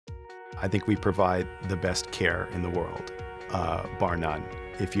I think we provide the best care in the world, bar none.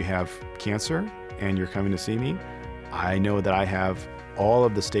 If you have cancer and you're coming to see me, I know that I have all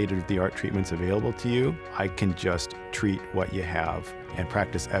of the state-of-the-art treatments available to you. I can just treat what you have and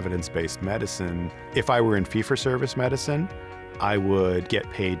practice evidence-based medicine. If I were in fee-for-service medicine, I would get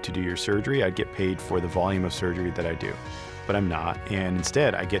paid to do your surgery. I'd get paid for the volume of surgery that I do, but I'm not. And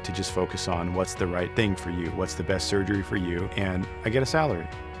instead, I get to just focus on what's the right thing for you, what's the best surgery for you, and I get a salary.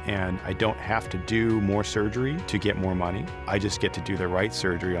 And I don't have to do more surgery to get more money. I just get to do the right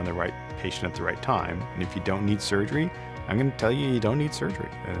surgery on the right patient at the right time. And if you don't need surgery, I'm going to tell you you don't need surgery.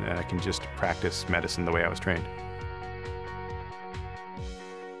 And I can just practice medicine the way I was trained.